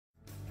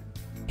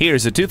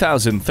Here's a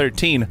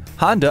 2013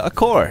 Honda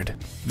Accord.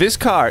 This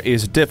car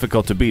is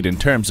difficult to beat in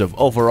terms of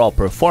overall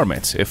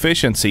performance,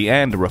 efficiency,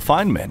 and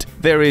refinement.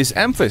 There is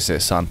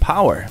emphasis on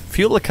power,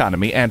 fuel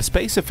economy, and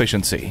space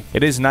efficiency.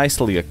 It is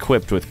nicely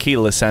equipped with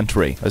keyless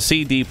entry, a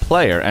CD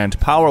player, and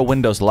power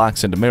windows,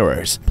 locks, and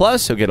mirrors.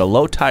 Plus, you'll get a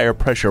low tire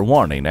pressure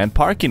warning and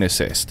parking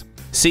assist.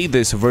 See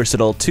this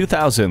versatile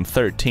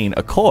 2013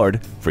 Accord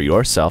for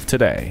yourself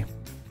today.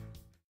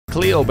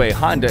 Cleo Bay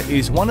Honda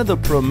is one of the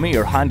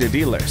premier Honda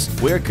dealers.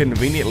 We're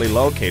conveniently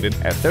located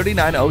at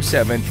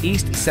 3907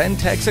 East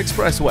Centex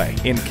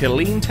Expressway in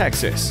Killeen,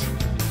 Texas.